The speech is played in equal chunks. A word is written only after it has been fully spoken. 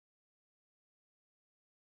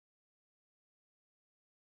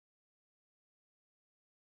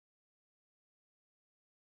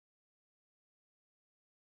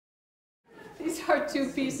These are two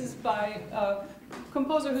pieces by a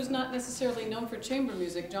composer who's not necessarily known for chamber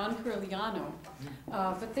music, John Corigliano,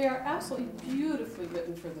 but they are absolutely beautifully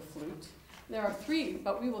written for the flute. There are three,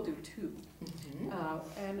 but we will do two.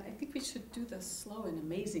 And I think we should do the slow and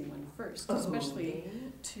amazing one first, especially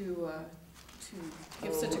to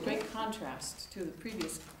give such a great contrast to the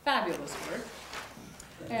previous fabulous work.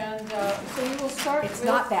 And so we will start It's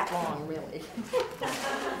not that long, really.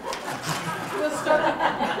 We'll start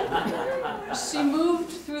with She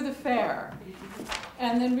Moved Through the Fair.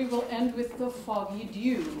 And then we will end with The Foggy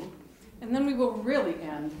Dew. And then we will really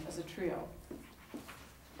end as a trio.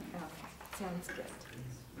 Okay, sounds good.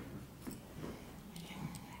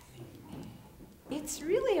 It's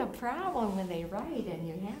really a problem when they write and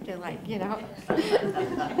you have to, like, you know.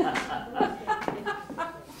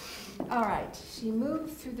 All right, she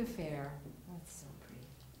moved through the fair. That's so pretty.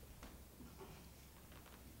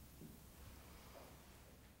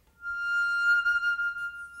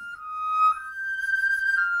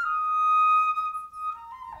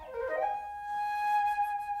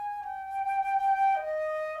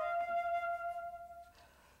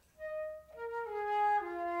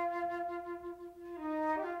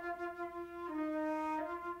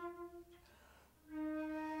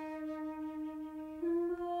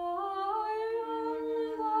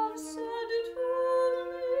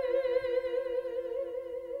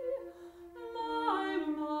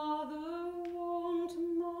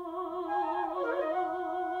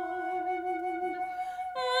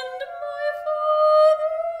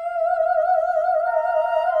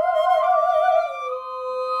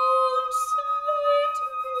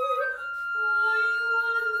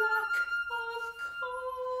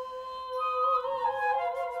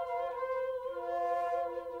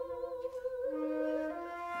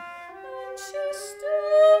 She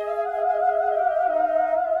stood